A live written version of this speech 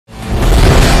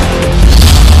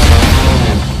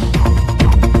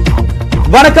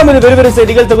வணக்கம். இது விறுவிறு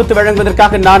செய்திகள் தொகுத்து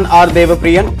வழங்குவதற்காக நான் ஆர்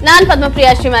தேவப்பிரியன், நான் பத்மபிரியா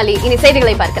ஸ்ரீமாலி. இனி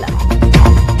செய்திகளை பார்க்கலாம்.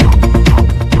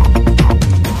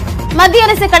 மத்திய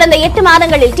அரசு கடந்த 8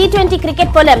 மாதங்களில் T20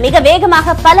 கிரிக்கெட் போல மிக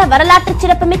வேகமாக பல வரலாற்று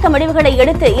சிறப்புமிக்க முடிவுகளை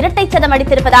எடுத்து இரட்டை சதம்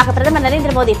அடித்திருப்பதாக பிரதமர்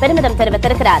நரேந்திர மோடி பெருமிதம்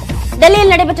தெரிவித்திருக்கிறார்.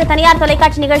 டெல்லியில் நடைபெற்ற தனியார்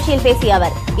தொலைக்காட்சி நிகழ்ச்சியில் பேசிய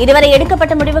அவர், இதுவரை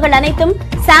எடுக்கப்பட்ட முடிவுகள் அனைத்தும்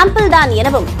சாம்பிள் தான்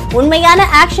எனவும் உண்மையான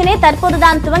ஆக்ஷனே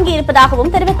தற்போதுதான் துவங்கி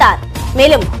இருப்பதாகவும் தெரிவித்தார்.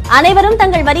 மேலும் அனைவரும்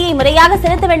தங்கள் வரியை முறையாக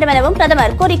செலுத்த வேண்டும் எனவும்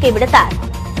பிரதமர் கோரிக்கை விடுத்தார்.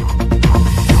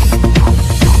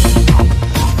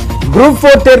 குரூப்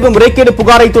 4 தேர்வு முறைகேடு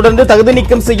புகாரை தொடர்ந்து தகுதி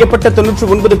நீக்கம் செய்யப்பட்ட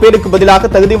 99 பேருக்கு பதிலாக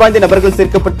தகுதி வாய்ந்த நபர்கள்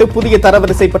சேர்க்கப்பட்டு புதிய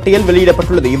தரவரிசை பட்டியல்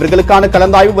வெளியிடப்பட்டுள்ளது. இவர்களுக்கான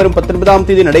கலந்தாய்வு வரும் 19ஆம்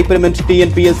தேதி நடைபெறும் என்று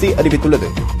TNPSC அறிவித்துள்ளது.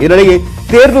 இதனிடையே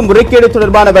தேர்வு முறைகேடு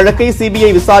தொடர்பான வழக்கை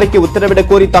CBI விசாரிக்க உத்தரவிட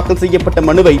கோரி தாக்கல் செய்யப்பட்ட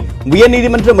மனுவை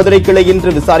உயர்நீதிமன்ற மதுரை கிளை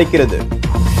இன்று விசாரிக்கிறது.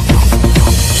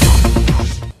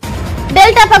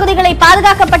 டெல்டா பகுதிகளை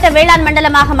பாதுகாக்கப்பட்ட வேளாண்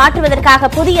மண்டலமாக மாற்றுவதற்காக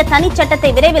புதிய தனிச்சட்டத்தை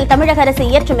விரைவில் தமிழக அரசு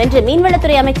இயற்றும் என்று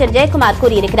மீன்வளத்துறை அமைச்சர் ஜெயக்குமார்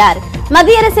கூறியிருக்கிறார்.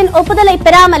 மத்திய அரசின் ஒப்புதலை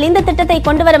பெறாமல் இந்த திட்டத்தை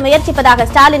கொண்டுவர முயற்சிப்பதாக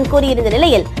ஸ்டாலின் கூறியிருந்த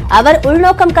நிலையில் அவர்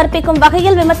உள்நோக்கம் கற்பிக்கும்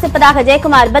வகையில் விமர்சிப்பதாக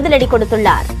ஜெயக்குமார் பதிலடி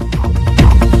கொடுத்துள்ளார்.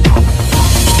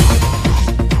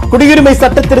 குடியுரிமை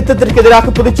சட்ட திருத்தத்திற்கு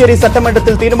எதிராக புதுச்சேரி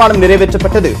சட்டமன்றத்தில் தீர்மானம்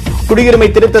நிறைவேற்றப்பட்டது. குடியுரிமை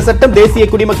திருத்த சட்டம், தேசிய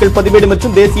குடிமக்கள் பதிவேடு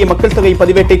மற்றும் தேசிய மக்கள் தொகை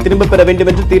பதிவேட்டை திரும்பப் பெற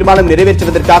வேண்டும் என்று தீர்மானம்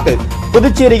நிறைவேற்றுவதற்காக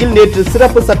புதுச்சேரியில் நேற்று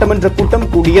சிறப்பு சட்டமன்ற கூட்டம்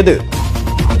கூடியது.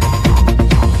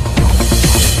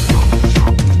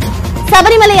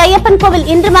 சபரிமலை ஐயப்பன் கோவில்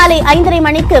இன்று மாலை 5:30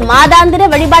 மணிக்கு மாதாந்திர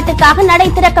வழிபாட்டுக்காக நடை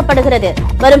திறக்கப்படுகிறது.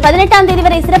 வரும் 18ஆம் தேதி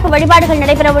வரை சிறப்பு வழிபாடுகள்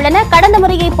நடைபெற உள்ளன. கடந்த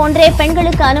முறையை போன்றே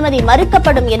பெண்களுக்கு அனுமதி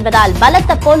மறுக்கப்படும் என்பதால்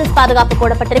பலத்த போலீஸ் பாதுகாப்பு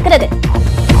போடப்பட்டிருக்கிறது.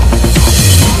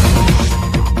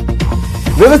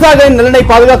 விவசாயிகளின் நலனை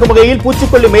பாதுகாக்கும் வகையில்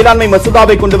பூச்சிக்கொல்லி மேலாண்மை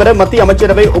மசோதாவை கொண்டுவர மத்திய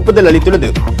அமைச்சரவை ஒப்புதல் அளித்துள்ளது.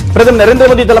 பிரதமர் நரேந்திர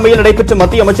மோடி தலைமையில் நடைபெற்ற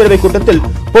மத்திய அமைச்சரவை கூட்டத்தில்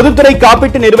பொதுத்துறை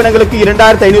காப்பீட்டு நிறுவனங்களுக்கு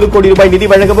 2500 கோடி ரூபாய் நிதி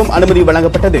வழங்கவும் அனுமதி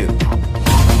வழங்கப்பட்டது.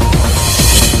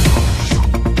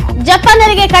 ஜப்பான்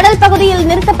அருகே கடல் பகுதியில்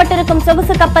நிறுத்தப்பட்டிருக்கும்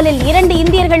சொகுசு கப்பலில் 2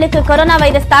 இந்தியர்களுக்கு கொரோனா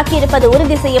வைரஸ் தாக்கியிருப்பது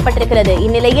உறுதி செய்யப்பட்டிருக்கிறது.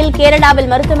 இந்நிலையில்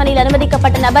கேரளாவில் மருத்துவமனையில்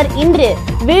அனுமதிக்கப்பட்ட நபர் இன்று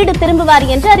வீடு திரும்புவார்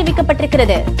என்று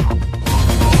அறிவிக்கப்பட்டிருக்கிறது.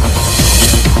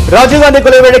 ராஜீவ்காந்தி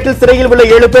கொலை வழக்கில் சிறையில் உள்ள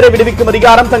 7 பேரை விடுவிக்கும்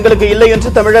அதிகாரம் தங்களுக்கு இல்லை என்று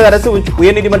தமிழக அரசு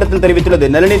உயர்நீதிமன்றத்தில் தெரிவித்துள்ளது.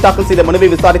 நளினி தாக்கல் செய்த மனுவை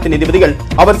விசாரித்த நீதிபதிகள்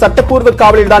அவர் சட்டப்பூர்வ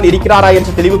காவலில் தான் இருக்கிறாரா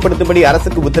என்று தெளிவுபடுத்தும்படி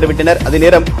அரசுக்கு உத்தரவிட்டனர். அதே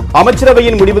நேரம்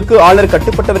அமைச்சரவையின் முடிவுக்கு ஆளுநர்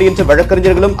கட்டுப்பட்டவர் என்று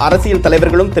வழக்கறிஞர்களும் அரசியல்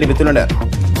தலைவர்களும் தெரிவித்துள்ளனர்.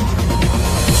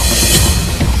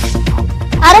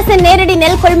 அரசின் நேரடி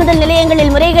நெல் கொள்முதல்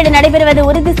நிலையங்களில் முறைகேடு நடைபெறுவது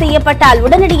உறுதி செய்யப்பட்டால்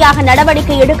உடனடியாக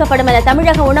நடவடிக்கை எடுக்கப்படும் என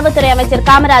தமிழக உணவுத்துறை அமைச்சர்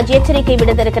காமராஜ் எச்சரிக்கை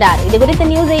விடுத்திருக்கிறார். இதுகுறித்து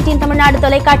News18 தமிழ்நாடு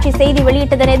தொலைக்காட்சி செய்தி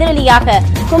வெளியிட்டதன் எதிரொலியாக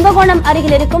கும்பகோணம்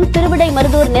அருகில் இருக்கும் திருவிடை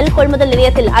மருதூர் நெல் கொள்முதல்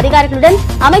நிலையத்தில் அதிகாரிகளுடன்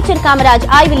அமைச்சர் காமராஜ்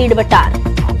ஆய்வில் ஈடுபட்டார்.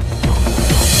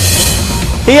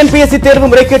 TNPSC தேர்வு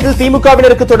முறைகேட்டில்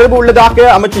திமுகவினருக்கு தொடர்பு உள்ளதாக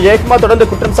அமைச்சர் ஜெயக்குமார் தொடர்ந்து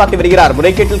குற்றம் சாட்டி வருகிறார்.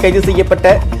 முறைகேட்டில் கைது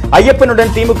செய்யப்பட்ட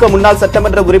ஐயப்பனுடன் திமுக முன்னாள்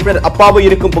சட்டமன்ற உறுப்பினர் அப்பாவு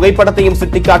இருக்கும் புகைப்படத்தையும்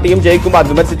சுட்டிக்காட்டியும்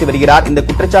ஜெயக்குமார் விமர்சித்து வருகிறார். இந்த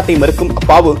குற்றச்சாட்டை மறுக்கும்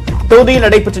அப்பாவு தொகுதியில்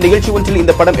நடைபெற்ற நிகழ்ச்சி ஒன்றில்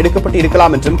இந்த படம் எடுக்கப்பட்டு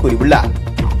இருக்கலாம் என்றும் கூறியுள்ளார்.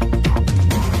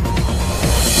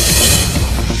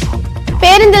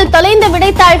 பேருந்தில் தொலைந்த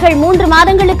விடைத்தாள்கள் 3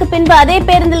 மாதங்களுக்கு பின்பு அதே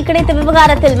பேருந்தில் கிடைத்த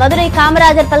விவகாரத்தில் மதுரை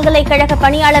காமராஜர் பல்கலைக்கழக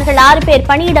பணியாளர்கள் 6 பேர்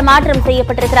பணியிட மாற்றம்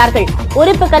செய்யப்பட்டிருக்கிறார்கள்.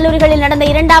 உறுப்பு கல்லூரிகளில் நடந்த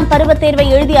 2ஆம் பருவத் தேர்வை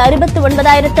எழுதிய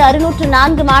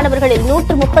 69,604 மாணவர்களில்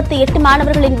 138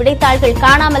 மாணவர்களின் விடைத்தாள்கள்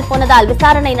காணாமல் போனதால்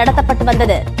விசாரணை நடத்தப்பட்டு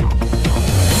வந்தது.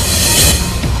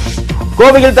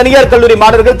 கோவையில் தனியார் கல்லூரி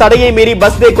மாணவர்கள் தடையை மீறி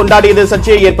பஸ் டே கொண்டாடியது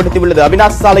சர்ச்சையை ஏற்படுத்தியுள்ளது.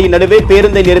 அவினாசி சாலையின் நடுவே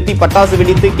பேருந்தை நிறுத்தி பட்டாசு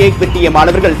வெடித்து கேக் வெட்டிய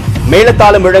மாணவர்கள்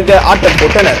மேளதாளம் முழங்க ஆட்டம்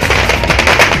போட்டனர்.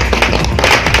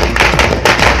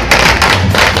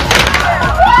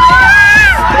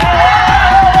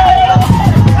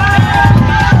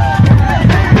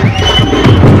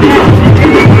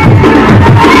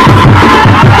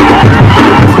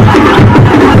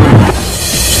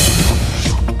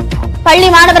 பள்ளி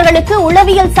மாணவர்களுக்கு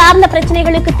உளவியல் சார்ந்த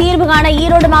பிரச்சனைகளுக்கு தீர்வு காண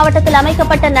ஈரோடு மாவட்டத்தில்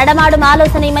அமைக்கப்பட்ட நடமாடும்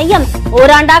ஆலோசனை மையம்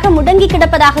ஓராண்டாக முடங்கி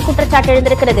கிடப்பதாக குற்றச்சாட்டு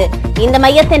எழுந்திருக்கிறது. இந்த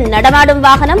மையத்தின் நடமாடும்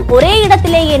வாகனம் ஒரே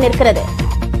இடத்திலேயே நிற்கிறது.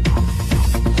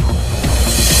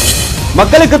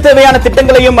 மக்களுக்கு தேவையான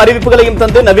திட்டங்களையும் அறிவிப்புகளையும்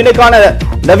தந்து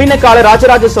நவீன கால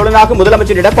ராஜராஜ சோழனாக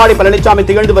முதலமைச்சர் எடப்பாடி பழனிசாமி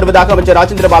திகழ்ந்து வருவதாக அமைச்சர்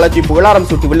ராஜேந்திர பாலாஜி புகழாரம்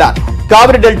சூட்டியுள்ளார்.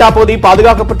 காவிரி டெல்டா பகுதி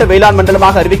பாதுகாக்கப்பட்ட வேளாண்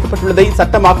மண்டலமாக அறிவிக்கப்பட்டுள்ளதை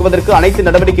சட்டமாக்குவதற்கு அனைத்து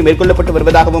நடவடிக்கை மேற்கொள்ளப்பட்டு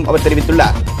வருவதாகவும் அவர்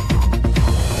தெரிவித்துள்ளார்.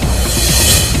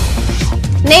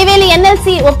 நெய்வேலி NLC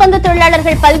ஒப்பந்த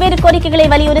தொழிலாளர்கள் பல்வேறு கோரிக்கைகளை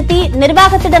வலியுறுத்தி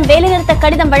நிர்வாகத்திடம் வேலைநிறுத்த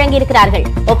கடிதம் வழங்கியிருக்கிறார்கள்.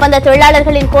 ஒப்பந்த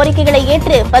தொழிலாளர்களின் கோரிக்கைகளை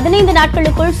ஏற்று 15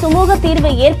 நாட்களுக்குள் சுமூக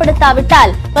தீர்வு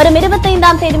ஏற்படுத்தாவிட்டால் வரும்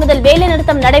 25ஆம் தேதி முதல்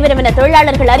வேலைநிறுத்தம் நடைபெறும் என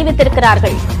தொழிலாளர்கள்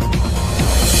அறிவித்திருக்கிறார்கள்.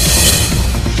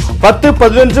 10,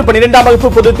 11, 12ஆம் வகுப்பு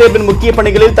பொதுத் தேர்வின் முக்கிய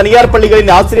பணிகளில் தனியார்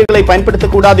பள்ளிகளின் ஆசிரியர்களை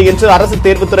பயன்படுத்தக்கூடாது என்று அரசு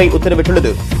தேர்வுத்துறை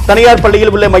உத்தரவிட்டுள்ளது. தனியார்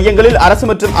பள்ளியில் உள்ள மையங்களில் அரசு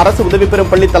மற்றும் அரசு உதவி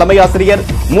பெறும் பள்ளி தலைமை ஆசிரியர்,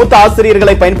 மூத்த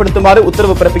ஆசிரியர்களை பயன்படுத்துமாறு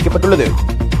உத்தரவு பிறப்பிக்கப்பட்டுள்ளது.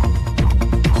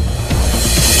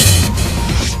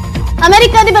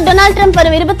 அமெரிக்க அதிபர் டொனால்டு டிரம்ப்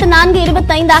வரும் 24,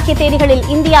 25 ஆகிய தேதிகளில்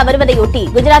இந்தியா வருவதையொட்டி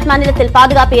குஜராத் மாநிலத்தில்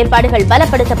பாதுகாப்பு ஏற்பாடுகள்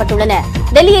பலப்படுத்தப்பட்டுள்ளன.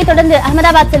 டெல்லியை தொடர்ந்து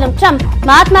அகமதாபாத் செல்லும் டிரம்ப்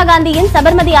மகாத்மா காந்தியின்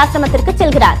சபர்மதி ஆசிரமத்திற்கு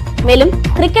செல்கிறார். மேலும்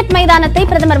கிரிக்கெட் மைதானத்தை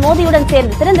பிரதமர் மோடியுடன்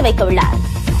சேர்ந்து திறந்து வைக்க உள்ளார்.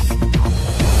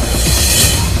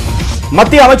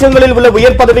 மத்திய அமைச்சகங்களில் உள்ள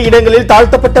உயர் பதவி இடங்களில்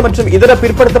தாழ்த்தப்பட்ட மற்றும் இதர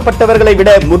பிற்படுத்தப்பட்டவர்களை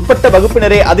விட முற்பட்ட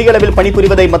வகுப்பினரே அதிக அளவில்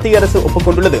பணிபுரிவதை மத்திய அரசு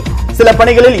ஒப்புக்கொண்டுள்ளது. சில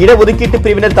பணிகளில் இடஒதுக்கீட்டு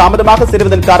பிரிவினர் தாமதமாக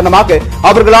சேருவதன் காரணமாக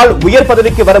அவர்களால் உயர்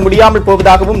பதவிக்கு வர முடியாமல்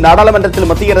போவதாகவும் நாடாளுமன்றத்தில்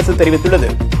மத்திய அரசு தெரிவித்துள்ளது.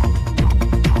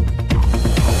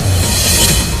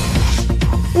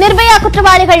 நிர்பயா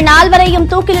குற்றவாளிகள் 4 வரையும்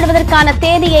தூக்கிலிடுவதற்கான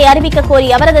தேதியை அறிவிக்க கோரி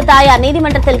அவரது தாயார்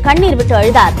நீதிமன்றத்தில் கண்ணீர் விட்டு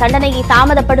அழுதார். தண்டனையை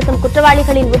தாமதப்படுத்தும்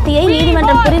குற்றவாளிகளின் உத்தியை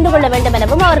நீதிமன்றம் புரிந்து கொள்ள வேண்டும்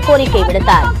எனவும் அவர் கோரிக்கை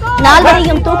விடுத்தார். 4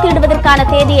 வரையும் தூக்கிலிடுவதற்கான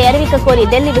தேதியை அறிவிக்க கோரி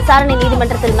டெல்லி விசாரணை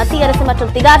நீதிமன்றத்தில் மத்திய அரசு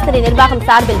மற்றும் திகார் சிறை நிர்வாகம்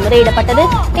சார்பில் முறையிடப்பட்டது.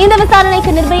 இந்த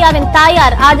விசாரணைக்கு நிர்பயாவின்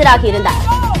தாயார் ஆஜராகியிருந்தார்.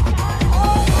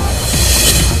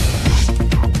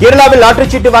 கேரளாவில் லாட்டரி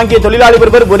சீட்டு வாங்கிய தொழிலாளி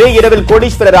ஒருவர் ஒரே இரவில்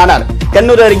கோடீஸ்வரர் ஆனார்.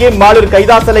 கண்ணூர் அருகே மாலூர்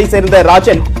கைதாசலை சேர்ந்த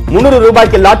ராஜன் 300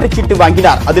 ரூபாய்க்கு லாட்டரி சீட்டு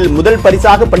வாங்கினார். அதில் முதல்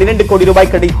பரிசாக 12 கோடி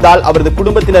ரூபாய் கிடைத்ததால் அவரது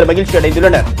குடும்பத்தினர் மகிழ்ச்சி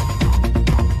அடைந்துள்ளனர்.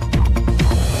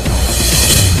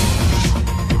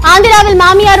 ஆந்திராவில்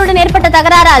மாமியாருடன் ஏற்பட்ட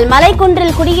தகராறால்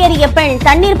மலைக்குன்றில் குடியேறிய பெண்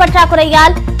தண்ணீர்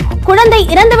பற்றாக்குறையால் குழந்தை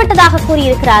இறந்துவிட்டதாக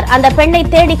கூறியிருக்கிறார். அந்த பெண்ணை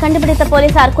தேடி கண்டுபிடித்த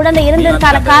போலீசார் குழந்தை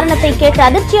இறந்ததற்கான காரணத்தை கேட்டு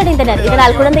அதிர்ச்சி அடைந்தனர்.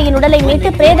 இதனால் குழந்தையின் உடலை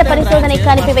மீட்டு பிரேத பரிசோதனைக்கு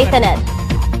அனுப்பி வைத்தனர்.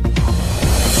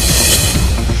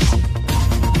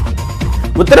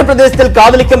 உத்தரப்பிரதேசத்தில்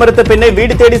காதலிக்க மறுத்த பெண்ணை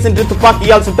வீடு தேடி சென்று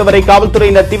துப்பாக்கியால் சுட்டவரை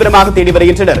காவல்துறையினர் தீவிரமாக தேடி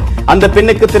வருகின்றனர். அந்த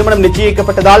பெண்ணுக்கு திருமணம்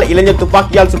நிச்சயிக்கப்பட்டதால் இளைஞர்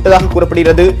துப்பாக்கியால் சுட்டதாக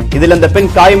கூறப்படுகிறது. இதில் அந்த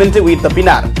பெண் காயமின்றி உயிர்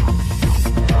தப்பினார்.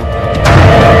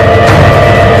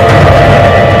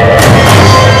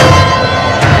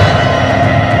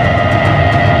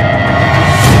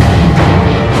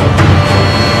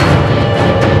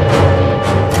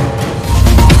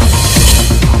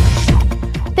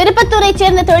 திருப்பத்தூரை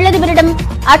சேர்ந்த தொழிலதிபரிடம்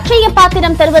அட்சய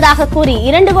பாத்திரம் தருவதாக கூறி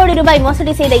 2 கோடி ரூபாய்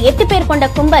மோசடி செய்த 8 பேர் கொண்ட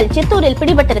கும்பல் சித்தூரில்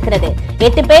பிடிபட்டிருக்கிறது.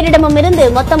 8 பேரிடமும் இருந்து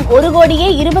மொத்தம்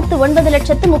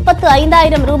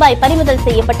 1,29,35,000 ரூபாய் பறிமுதல்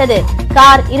செய்யப்பட்டது.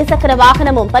 கார், இருசக்கர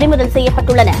வாகனமும் பறிமுதல்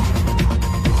செய்யப்பட்டுள்ளன.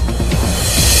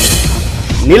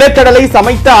 நிலக்கடலை,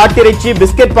 சமைத்த ஆட்டிறைச்சி,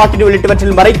 பிஸ்கெட் பாக்கெட்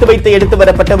உள்ளிட்டவற்றில் மறைத்து வைத்து எடுத்து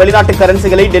வரப்பட்ட வெளிநாட்டு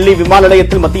கரன்சிகளை டெல்லி விமான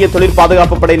நிலையத்தில் மத்திய தொழில்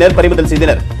பாதுகாப்பு படையினர் பறிமுதல்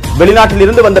செய்தனர். வெளிநாட்டில்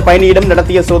இருந்து வந்த பயணியிடம்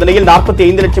நடத்திய சோதனையில்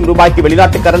 45 லட்சம் ரூபாய்க்கு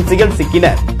வெளிநாட்டு கரன்சிகள் சிக்கின.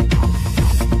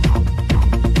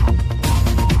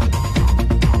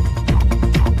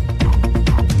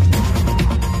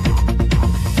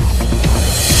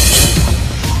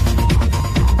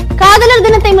 காதலர்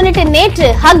தினத்தை முன்னிட்டு நேற்று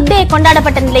ஹக் டே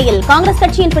கொண்டாடப்பட்ட நிலையில் காங்கிரஸ்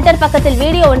கட்சியின் ட்விட்டர் பக்கத்தில்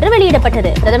வீடியோ ஒன்று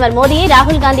வெளியிடப்பட்டது. பிரதமர் மோடியை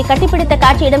ராகுல் காந்தி கட்டிப்பிடித்த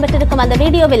காட்சி இடம்பெற்றிருக்கும் அந்த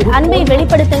வீடியோவில் அன்பை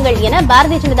வெளிப்படுத்துங்கள் என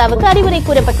பாரதிய ஜனதாவுக்கு அறிவுரை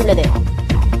கூறப்பட்டுள்ளது.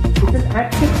 It's an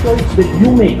active choice that you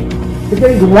make. If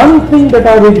there is one thing that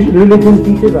our religion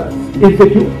teaches us, is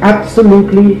that you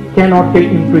absolutely cannot get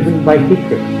imprisoned by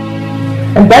hatred.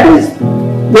 And that is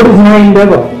what is my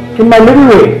endeavor, in my little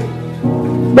way.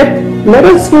 Let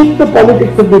us take the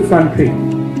politics of this country.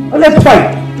 Let's fight.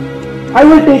 I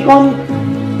will take on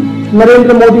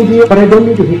Narendra Modi ji, but I don't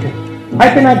need to hate him. I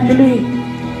can actually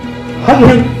hug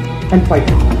him and fight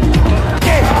him.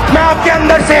 मैं आपके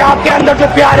अंदर से आपके अंदर जो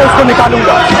प्यार है उसको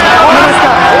निकालूंगा.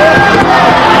 नमस्कार.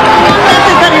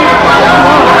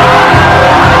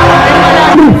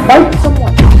 Fight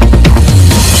someone.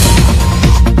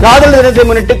 காதல் தினத்தை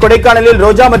முன்னிட்டு கொடைக்கானலில்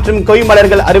ரோஜா மற்றும் கொய்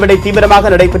மலர்கள் அறுவடை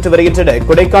தீவிரமாக நடைபெற்று வருகின்றன.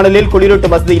 கொடைக்கானலில் குளிரூட்ட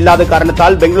வசதி இல்லாத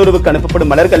காரணத்தால் பெங்களூருவுக்கு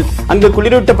அனுப்பப்படும் மலர்கள் அங்கு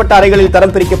குளிரூட்டப்பட்ட அறைகளில்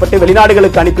தரம் பிரிக்கப்பட்டு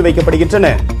வெளிநாடுகளுக்கு அனுப்பி வைக்கப்படுகின்றன.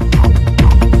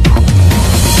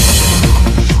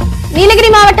 நீலகிரி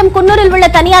மாவட்டம் குன்னூரில் உள்ள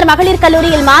தனியார் மகளிர்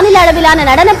கல்லூரியில் மாநில அளவிலான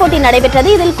நடனப் போட்டி நடைபெற்றது.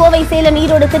 இதில் கோவை, சேலம்,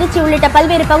 ஈரோடு, திருச்சி உள்ளிட்ட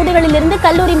பல்வேறு பகுதிகளில் இருந்து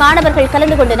கல்லூரி மாணவர்கள்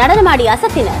கலந்து கொண்டு நடனமாடி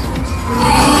அசத்தினர்.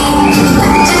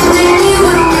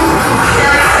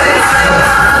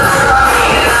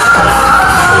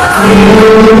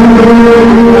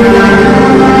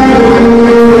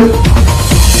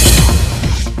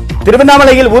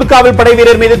 திருவண்ணாமலையில் ஊர்காவல் படை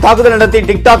வீரர் மீது தாக்குதல் நடத்தி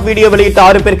டிக்டாக் வீடியோ வெளியிட்ட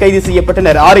 6 பேர் கைது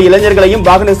செய்யப்பட்டனர். 6 இளைஞர்களையும்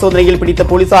வாகன சோதனையில் பிடித்த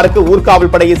போலீசாருக்கு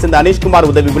ஊர்காவல் படையை சேர்ந்த அனீஷ்குமார்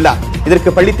உதவியுள்ளார். இதற்கு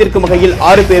பள்ளி தீர்க்கும் வகையில்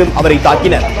 6 பேரும் அவரை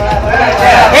தாக்கினர்.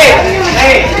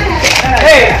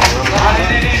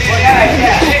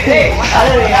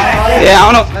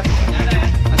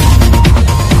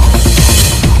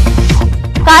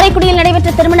 காரைக்குடியில் நடைபெற்ற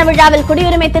நடைபெற்ற திருமண விழாவில்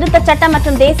குடியுரிமை திருத்தச் சட்டம்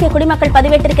மற்றும் தேசிய குடிமக்கள்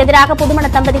பதிவேட்டிற்கு எதிராக புதுமண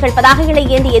தம்பதிகள் பதாகைகளை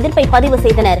ஏந்தி எதிர்ப்பை பதிவு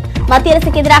செய்தனர். மத்திய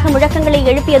அரசுக்கு எதிராக முழக்கங்களை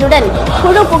எழுப்பியதுடன்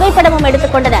குழு புகைப்படமும்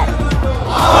எடுத்துக் கொண்டனர்.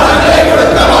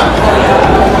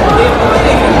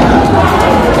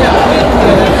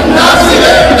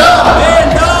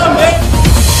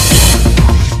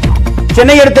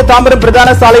 சென்னை அடுத்த தாம்பரம் பிரதான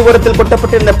சாலை ஓரத்தில்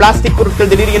கொட்டப்பட்டிருந்த பிளாஸ்டிக் பொருட்கள்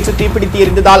திடீரென்று தீப்பிடித்து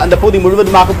எரிந்ததால் அந்த பகுதி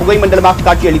முழுவதுமாக புகை மண்டலமாக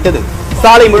காட்சியளித்தது.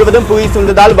 சாலை முழுவதும் புகை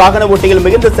சூழ்ந்ததால் வாகன ஓட்டிகள்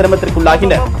மிகுந்த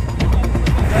சிரமத்திற்குள்ளாகினர்.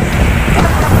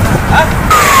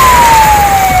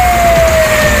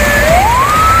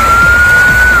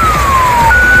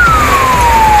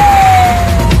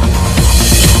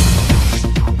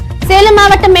 சேலம்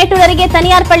மாவட்டம் மேட்டூர் அருகே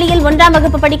தனியார் பள்ளியில் 1ஆம்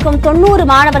வகுப்பு படிக்கும் 90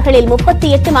 மாணவர்களில்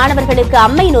 38 மாணவர்களுக்கு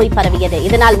அம்மை நோய் பரவியது.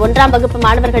 இதனால் 1ஆம் வகுப்பு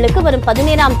மாணவர்களுக்கு வரும்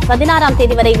 16ஆம்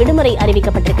தேதி வரை விடுமுறை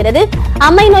அறிவிக்கப்பட்டிருக்கிறது.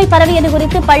 அம்மை நோய் பரவியது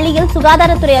குறித்து பள்ளியில்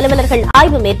சுகாதாரத்துறை அலுவலர்கள்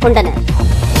ஆய்வு மேற்கொண்டனர்.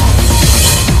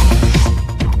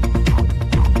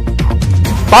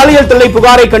 பாலியல் தொல்லை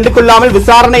புகாரை கண்டுகொள்ளாமல்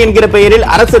விசாரணை என்கிற பெயரில்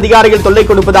அரசு அதிகாரிகள் தொல்லை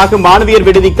கொடுப்பதாக மாணவியர்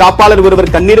விடுதி காப்பாளர் ஒருவர்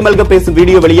கண்ணீர் மல்க பேசும்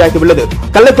வீடியோ வெளியாகியுள்ளது.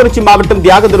 கள்ளக்குறிச்சி மாவட்டம்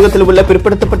தியாகதுர்கத்தில் உள்ள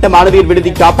பிற்படுத்தப்பட்ட மாணவியர்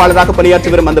விடுதி காப்பாளராக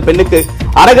பணியாற்றி வரும் அந்த பெண்ணுக்கு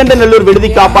அரகண்டநல்லூர்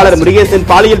விடுதி காப்பாளர் முருகேசன்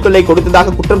பாலியல் தொல்லை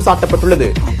கொடுத்ததாக குற்றம் சாட்டப்பட்டுள்ளது.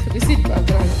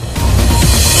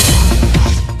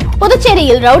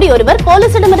 புதுச்சேரியில் ரவுடி ஒருவர்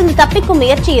போலீசிடமிருந்து தப்பிக்கும்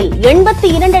முயற்சியில்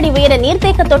 82 அடி உயர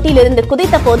நீர்த்தேக்க தொட்டியிலிருந்து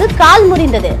குதித்த போது கால்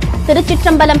முறிந்தது.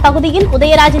 திருச்சிற்றம்பலம் பகுதியில்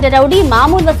உதயராஜ் என்ற ரவுடி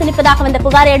மாமூல் வசூலிப்பதாக வந்த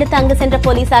புகாரை அடுத்து அங்கு சென்ற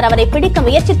போலீசார் அவரை பிடிக்க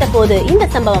முயற்சித்த போது இந்த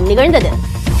சம்பவம் நிகழ்ந்தது.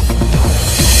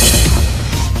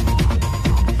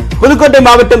 புதுக்கோட்டை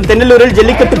மாவட்டம் தென்னலூரில்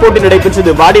ஜல்லிக்கட்டு போட்டி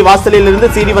நடைபெற்றது. வாடி வாசலில் இருந்து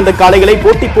சீறி வந்த காளைகளை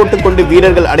போட்டி போட்டுக் கொண்டு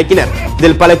வீரர்கள் அடக்கினர்.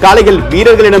 இதில் பல காளைகள்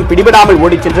வீரர்களிடம் பிடிபடாமல்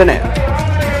ஓடிச் சென்றன.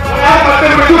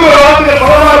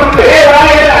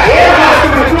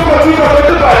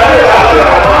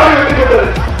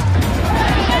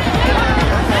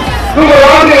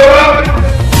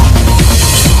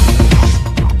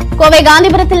 கோவை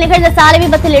காந்திபுரத்தில் நிகழ்ந்த சாலை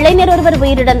விபத்தில் இளைஞர் ஒருவர்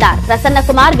உயிரிழந்தார்.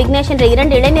 பிரசன்னகுமார், விக்னேஷ் என்ற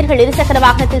 2 இளைஞர்கள் இருசக்கர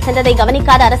வாகனத்தில் சென்றதை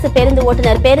கவனிக்காத அரசு பேருந்து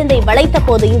ஓட்டுநர் பேருந்தை வளைத்த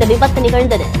போது இந்த விபத்து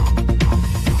நிகழ்ந்தது.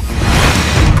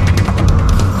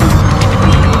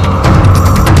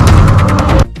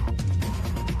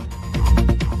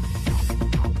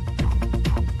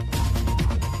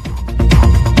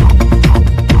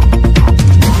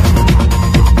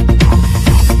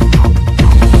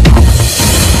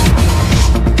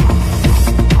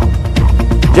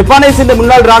 ஜப்பானை சேர்ந்த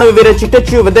முன்னாள் ராணுவ வீரர்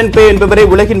சிட்டச்சு வெதன்பே என்பவரை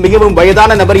உலகின் மிகவும்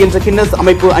வயதான நபர் என்ற கின்னஸ்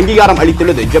அமைப்பு அங்கீகாரம்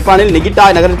அளித்துள்ளது. ஜப்பானில் நெகிட்டா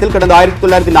நகரத்தில் கடந்த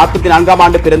 1944ஆம்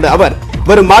ஆண்டு பிறந்த அவர்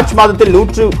வரும் மார்ச் மாதத்தில்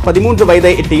 113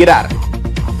 வயதை எட்டுகிறார்.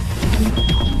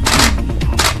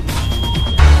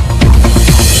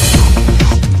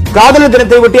 காதலர்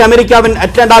தினத்தை ஒட்டி அமெரிக்காவின்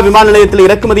அட்லாண்டா விமான நிலையத்தில்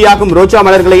இறக்குமதியாகும் ரோஜா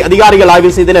மலர்களை அதிகாரிகள்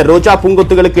ஆய்வு செய்தனர். ரோஜா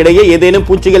பூங்கொத்துகளுக்கு இடையே ஏதேனும்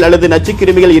பூச்சிகள் அல்லது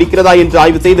நச்சுக்கிருமிகள் இருக்கிறதா என்று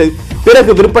ஆய்வு செய்து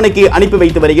பிறகு விற்பனைக்கு அனுப்பி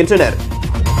வைத்து வருகின்றனர்.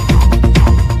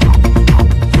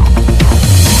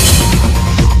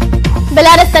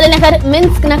 பெலாரஸ் தலைநகர்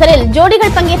மின்ஸ்க் நகரில்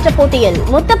ஜோடிகள் பங்கேற்ற போட்டியில்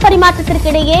மொத்த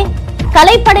பரிமாற்றத்திற்கிடையே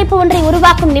கலைப்படைப்பு ஒன்றை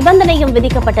உருவாக்கும் நிபந்தனையும்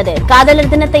விதிக்கப்பட்டது. காதலர்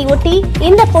தினத்தை ஒட்டி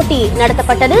இந்த போட்டி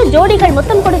நடத்தப்பட்டது. ஜோடிகள்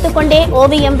முத்தம் கொடுத்துக் கொண்டே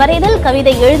ஓவியம் வரைதல்,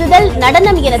 கவிதை எழுதுதல்,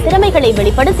 நடனம் என திறமைகளை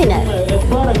வெளிப்படுத்தினர்.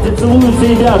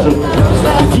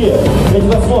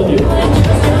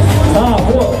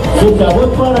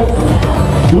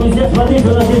 Друзья, смотрите,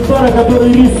 у нас есть пара,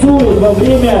 которые рисуют во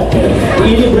время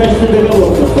или брачный договор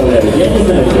составляют. Я не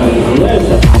знаю, как они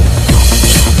называются.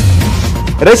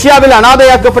 ரஷ்யாவில்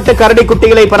அனாதையாக்கப்பட்ட கரடி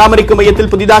குட்டிகளை பராமரிக்கும்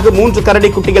மையத்தில் புதிதாக 3 கரடி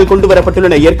குட்டிகள் கொண்டு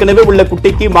வரப்பட்டுள்ளன. ஏற்கனவே உள்ள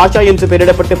குட்டிக்கு மாஷா என்று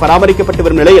பெயரிடப்பட்டு பராமரிக்கப்பட்டு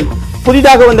வரும் நிலையில்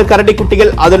புதிதாக வந்த கரடி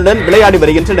குட்டிகள் அதனுடன் விளையாடி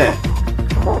வருகின்றன.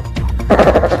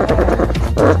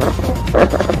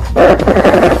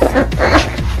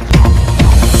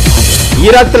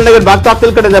 ஈராக் தலைநகர்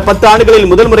பாக்தாத்தில் கடந்த 10 ஆண்டுகளில்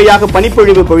முதல் முறையாக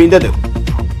பனிப்பொழிவு பொழிந்தது.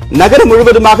 நகரம்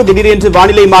முழுவதுமாக திடீரென்று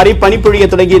வானிலை மாறி பனிப்பொழிய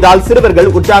தொடங்கியதால் சிறுவர்கள்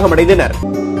உற்சாகமடைந்தனர்.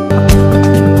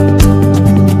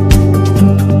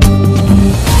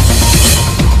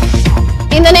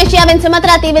 இந்தோனேஷியாவின்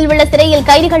சுமத்ரா தீவில் உள்ள சிறையில்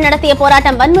கைதிகள் நடத்திய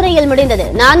போராட்டம் வன்முறையில் முடிந்தது.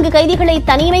 4 கைதிகளை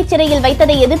தனிமை சிறையில்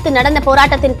வைத்ததை எதிர்த்து நடந்த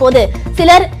போராட்டத்தின் போது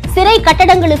சிலர் சிறை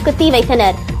கட்டடங்களுக்கு தீ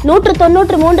வைத்தனர்.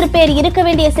 193 பேர் இருக்க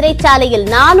வேண்டிய சிறைச்சாலையில்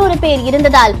 400 பேர்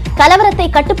இருந்ததால் கலவரத்தை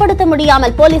கட்டுப்படுத்த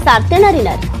முடியாமல் போலீசார்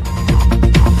திணறினர்.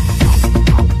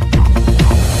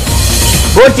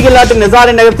 போர்ச்சுகல் நாட்டின்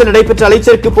நெசாரே நகரத்தில் நடைபெற்ற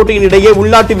அலைச்சறுக்கு போட்டியின் இடையே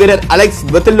உள்நாட்டு வீரர் அலெக்ஸ்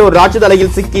பெத்தல்லோ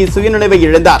ராஜதலையில் சிக்கி சுயநினைவை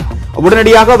இழந்தார்.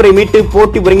 உடனடியாக அவரை மீட்டு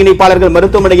போட்டி ஒருங்கிணைப்பாளர்கள்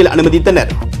மருத்துவமனையில்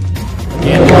அனுமதித்தனர்.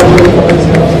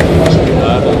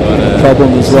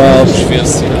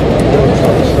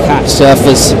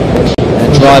 Surfers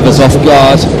and drivers off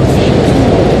guard.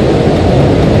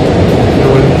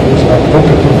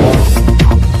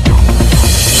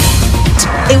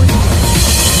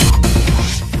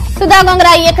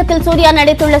 Gongura இயக்கத்தில் சூர்யா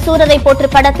நடித்துள்ள சூரரை போற்று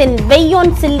படத்தின்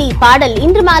வெய்யோன் சில்லி பாடல்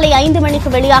இன்று மாலை 5 மணிக்கு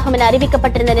வெளியாகும் என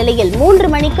அறிவிக்கப்பட்டிருந்த நிலையில் 3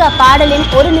 மணிக்கு அப்பாடலின்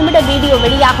 1 நிமிட வீடியோ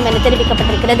வெளியாகும் என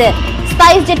தெரிவிக்கப்பட்டிருக்கிறது.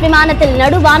 ஸ்பைஸ் ஜெட் விமானத்தில்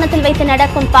நடுவானத்தில் வைத்து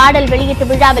நடக்கும் பாடல் வெளியீட்டு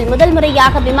விழாவில் முதல்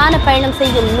முறையாக விமான பயணம்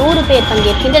செய்யும் 100 பேர்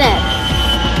பங்கேற்கின்றனர்.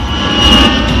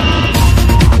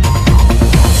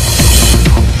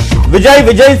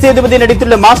 விஜய் சேதுபதி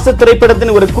நடித்துள்ள மாஸ்டர்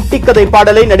திரைப்படத்தின் ஒரு குட்டி கதை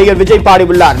பாடலை நடிகர் விஜய்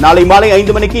பாடியுள்ளார். நாளை மாலை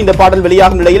 5 மணிக்கு இந்த பாடல்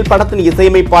வெளியாகும் நிலையில் படத்தின்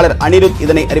இசையமைப்பாளர் அனிருத்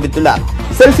இதனை அறிவித்துள்ளார்.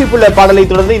 செல்ஃபி புள்ள பாடலை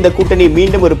தொடர்ந்து இந்த கூட்டணி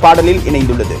மீண்டும் ஒரு பாடலில்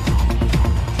இணைந்துள்ளது.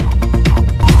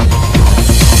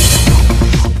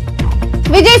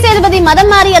 விஜய் சேதுபதி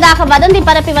மதம் மாறியதாக வதந்தி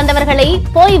பரப்பி வந்தவர்களை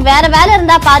போய் வேற வேலை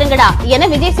இருந்தா பாருங்கடா என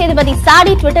விஜய் சேதுபதி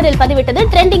சாடி ட்விட்டரில் பதிவிட்டது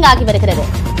ட்ரெண்டிங் ஆகி வருகிறது.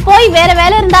 போய் வேற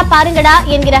வேலை இருந்தா பாருங்கடா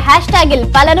என்கிற ஹேஷ்டேகில்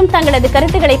பலரும் தங்களது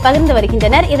கருத்துக்களை பகிர்ந்து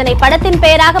வருகின்றனர். இதனை படத்தின்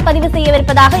பெயராக பதிவு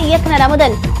செய்யவிருப்பதாக இயக்குனர்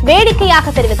அமுதன்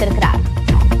வேடிக்கையாக தெரிவித்திருக்கிறார்.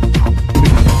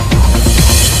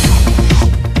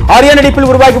 ஆர்யா நடிப்பில்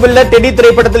உருவாகியுள்ள டெடி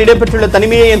திரைப்படத்தில் இடம்பெற்றுள்ள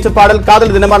தனிமையே என்ற பாடல்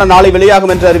காதல் தினமான நாளை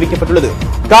வெளியாகும் என்று அறிவிக்கப்பட்டுள்ளது.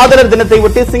 காதலர் தினத்தை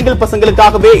ஒட்டி சிங்கிள்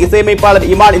பசங்களுக்காகவே இசையமைப்பாளர்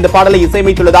இமான் இந்த பாடலை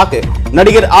இசையமைத்துள்ளதாக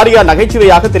நடிகர் ஆர்யா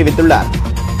நகைச்சுவையாக தெரிவித்துள்ளார்.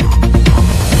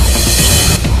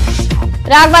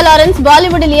 ராகவா லாரன்ஸ்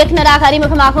பாலிவுட்டில் இயக்குநராக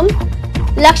அறிமுகமாகும்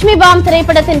லட்சுமி பாம்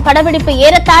திரைப்படத்தின் படப்பிடிப்பு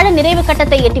ஏறத்தாழ நிறைவு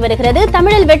கட்டத்தை எட்டி வருகிறது.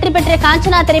 தமிழில் வெற்றி பெற்ற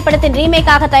காஞ்சனா திரைப்படத்தின்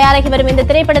ரீமேக்காக தயாராகி வரும் இந்த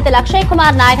திரைப்படத்தில்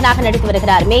அக்ஷய்குமார் நாயகனாக நடித்து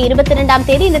வருகிறார். மே 22ஆம்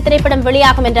தேதி இந்த திரைப்படம்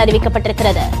வெளியாகும் என்று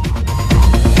அறிவிக்கப்பட்டிருக்கிறது.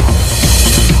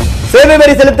 சேவை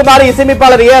வரி செலுத்துமாறு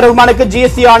இசையமைப்பாளர் ஏ ஆர் ரஹ்மானுக்கு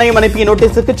ஜிஎஸ்டி ஆணையம் அனுப்பிய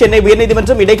நோட்டீஸுக்கு சென்னை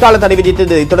உயர்நீதிமன்றம் இடைக்கால தடை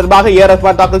விதித்தது. தொடர்பாக ஏ ஆர்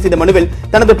ரஹ்மான் தாக்கல் செய்த மனுவில்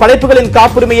தனது படைப்புகளின்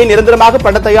காப்புரிமையை நிரந்தரமாக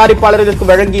பட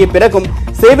தயாரிப்பாளர்களுக்கு வழங்கிய பிறகும்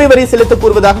சேவை வரி செலுத்தக்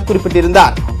கூறுவதாக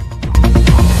குறிப்பிட்டிருந்தார்.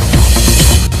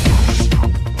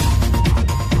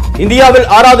 இந்தியாவில்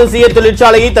 6வது சிஏ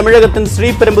தொழிற்சாலையை தமிழகத்தின்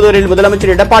ஸ்ரீபெரும்புதூரில்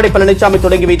முதலமைச்சர் எடப்பாடி பழனிசாமி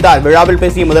தொடங்கி வைத்தார். விழாவில்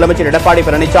பேசிய முதலமைச்சர் எடப்பாடி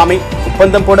பழனிசாமி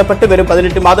ஒப்பந்தம் போடப்பட்டு வெறும்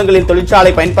 18 மாதங்களில்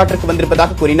தொழிற்சாலை பயன்பாட்டிற்கு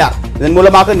வந்திருப்பதாக கூறினார். இதன்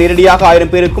மூலமாக நேரடியாக 1000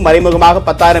 பேருக்கும் மறைமுகமாக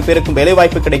 10,000 பேருக்கும்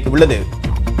வேலைவாய்ப்பு கிடைக்க உள்ளது.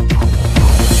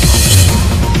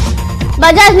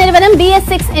 பஜாஜ் நிறுவனம்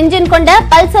BS6 என்ஜின் கொண்ட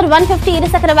பல்சர் 150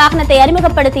 இருசக்கர வாகனத்தை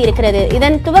அறிமுகப்படுத்தி இருக்கிறது.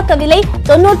 இதன் துவக்க விலை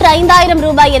 95,000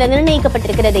 ரூபாய் என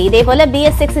நிர்ணயிக்கப்பட்டிருக்கிறது. இதேபோல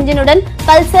BS6 என்ஜினுடன்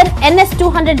பல்சர்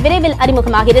NS200 விரைவில்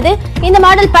அறிமுகமாகிறது. இந்த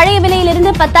மாடல் பழைய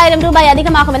விலையிலிருந்து 10,000 ரூபாய்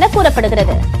அதிகமாகும் என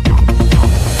கூறப்படுகிறது.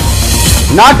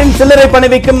 நாட்டின் சில்லறை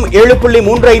பணவீக்கம்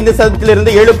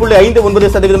 7.35%இலிருந்து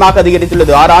 7.59%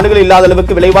 அதிகரித்துள்ளது. 6 ஆண்டுகள் இல்லாத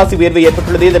அளவுக்கு விலைவாசி உயர்வு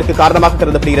ஏற்பட்டுள்ளது இதற்கு காரணமாக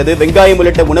கருதப்படுகிறது. வெங்காயம்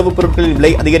உள்ளிட்ட உணவுப் பொருட்களின்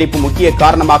விலை அதிகரிப்பு முக்கிய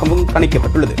காரணமாகவும்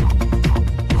கணிக்கப்பட்டுள்ளது.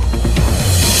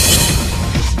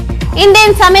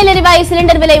 இந்தியன் சமையல் எரிவாயு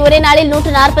சிலிண்டர் விலை ஒரே நாளில்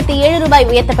 147 ரூபாய்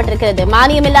உயர்த்தப்பட்டிருக்கிறது.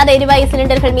 மானியமில்லாத எரிவாயு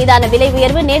சிலிண்டர்கள் மீதான விலை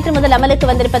உயர்வு நேற்று முதல் அமலுக்கு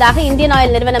வந்திருப்பதாக இந்தியன்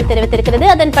ஆயில் நிறுவனம் தெரிவித்திருக்கிறது.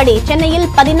 அதன்படி சென்னையில்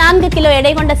 14 கிலோ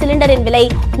எடை கொண்ட சிலிண்டரின் விலை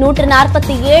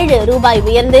 147 ரூபாய்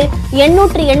உயர்ந்து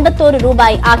 881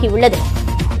 ரூபாய் ஆகியுள்ளது.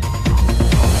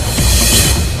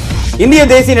 இந்திய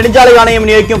தேசிய நெடுஞ்சாலை ஆணையம்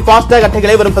நியமிக்கும் ஃபாஸ்டாக்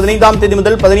அட்டைகளை வரும் 15ஆம் தேதி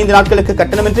முதல் 15 நாட்களுக்கு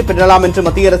கட்டணமின்றி பெறலாம் என்று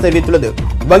மத்திய அரசு அறிவித்துள்ளது.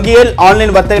 வங்கிகள்,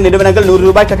 ஆன்லைன் வர்த்தக நிறுவனங்கள் 100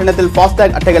 ரூபாய் கட்டணத்தில்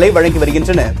ஃபாஸ்டாக் அட்டைகளை வழங்கி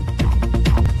வருகின்றன.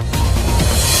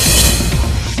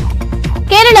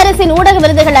 கேரள அரசின் ஊடக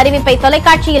விருதுகள் அறிவிப்பை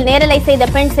தொலைக்காட்சியில் நேரலை செய்த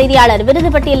பெண் செய்தியாளர்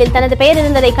விருது பட்டியலில் தனது பெயர்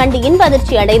இருந்ததை கண்டு இன்ப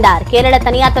அதிர்ச்சி அடைந்தார். கேரள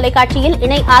தனியார் தொலைக்காட்சியில்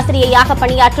இணை ஆசிரியையாக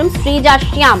பணியாற்றும் ஸ்ரீஜா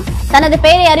ஷ்யாம் தனது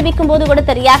பெயரை அறிவிக்கும் போது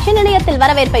கொடுத்த ரியாக்ஷன் இணையத்தில்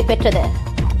வரவேற்பை பெற்றது.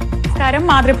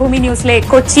 മാതൃഭൂമി ന്യൂസിലെ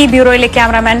കൊച്ചി ബ്യൂറോയിലെ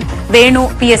ക്യാമറാമാൻ വേണു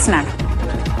PS നാണ്.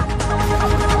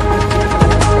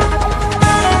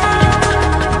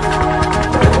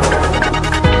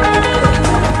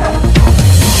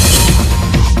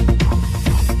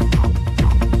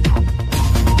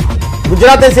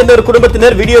 குஜராத்தை சேர்ந்த ஒரு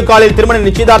குடும்பத்தினர் வீடியோ காலில் திருமண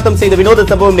நிச்சயதார்த்தம் செய்த வினோத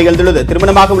சம்பவம் நிகழ்ந்துள்ளது.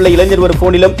 திருமணமாக உள்ள இளைஞர் ஒரு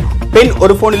போனிலும் பெண்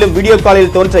ஒரு போனிலும் வீடியோ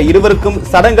காலில் தோன்ற இருவருக்கும்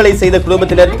சடங்குகளை செய்த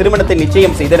குடும்பத்தினர் திருமணத்தை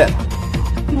நிச்சயம் செய்தனர்.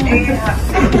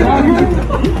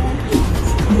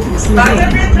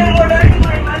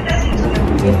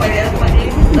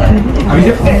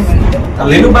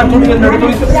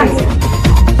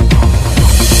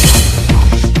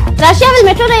 ரஷ்யாவில்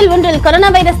மெட்ரோ ரயில் ஒன்றில் கொரோனா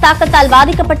வைரஸ் தாக்கத்தால்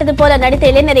பாதிக்கப்பட்டது போல நடித்த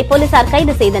இளைஞரை போலீசார்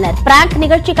கைது செய்தனர். பிராங்க்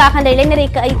நிகழ்ச்சிக்காக அந்த இளைஞரை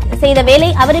செய்த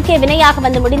வேலை அவருக்கே வினையாக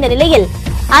வந்து முடிந்த நிலையில்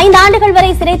 5 ஆண்டுகள் வரை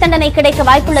சிறை தண்டனை கிடைக்க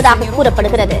வாய்ப்புள்ளதாக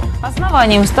கூறப்படுகிறது.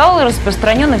 Основанием стал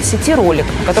распространенный в сети ролик,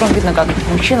 на котором видно, как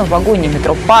мужчина в вагоне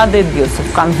метро падает, бьется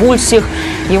в конвульсиях.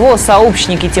 Его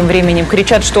сообщники тем временем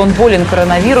кричат, что он болен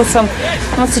коронавирусом.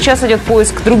 Вот сейчас идет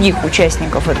поиск других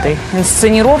участников этой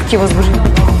инсценировки.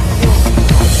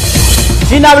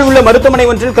 சீனாவில் உள்ள மருத்துவமனை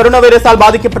ஒன்றில் கொரோனா வைரஸால்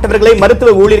பாதிக்கப்பட்டவர்களை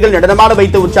மருத்துவ ஊழியர்கள் நடனமாட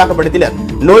வைத்து உற்சாகப்படுத்தினர்.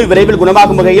 நோய் விரைவில்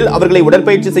குணமாகும் வகையில் அவர்களை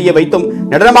உடற்பயிற்சி செய்ய வைத்தும்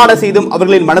நடனமாட செய்தும்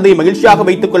அவர்களின் மனதை மகிழ்ச்சியாக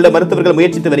வைத்துக் கொள்ள மருத்துவர்கள்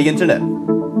முயற்சித்து வருகின்றனர்.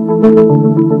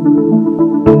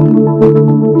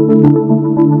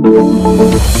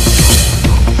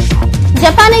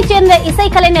 ஜப்பானைச் சேர்ந்த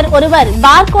இசைக்கலைஞர் ஒருவர்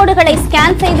பார்கோடுகளை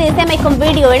ஸ்கேன் செய்து இசையமைக்கும்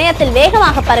வீடியோ இணையத்தில்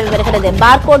வேகமாக பரவி வருகிறது.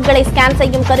 பார்கோடுகளை ஸ்கேன்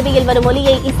செய்யும் கருவியில் வரும்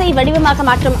ஒலியை இசை வடிவமாக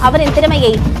மாற்றும் அவரின்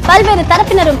திறமையை பல்வேறு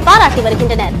தரப்பினரும் பாராட்டி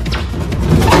வருகின்றனர்.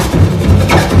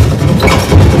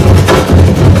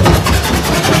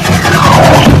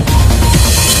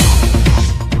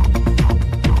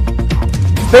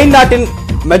 ஸ்பெயின் நாட்டின்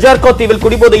மெஜார்கோ தீவில்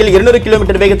குடிபோதையில் 200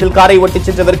 கிலோமீட்டர் வேகத்தில் காரை ஓட்டிச்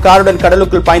சென்றவர் காருடன்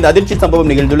கடலுக்குள் பாய்ந்த அதிர்ச்சி சம்பவம்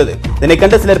நிகழ்ந்துள்ளது. இதனை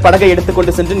கண்ட சிலர் படகை எடுத்துக்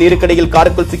கொண்டு சென்று நீருக்கடியில்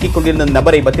காருக்குள் சிக்கிக் கொண்டிருந்த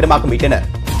நபரை பத்திரமாக மீட்டனர்.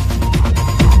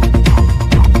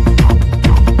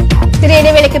 சிறிய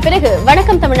இடைவேளைக்கு பிறகு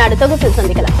வணக்கம் தமிழ்நாடு தொகுப்பில்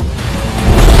சந்திக்கலாம்.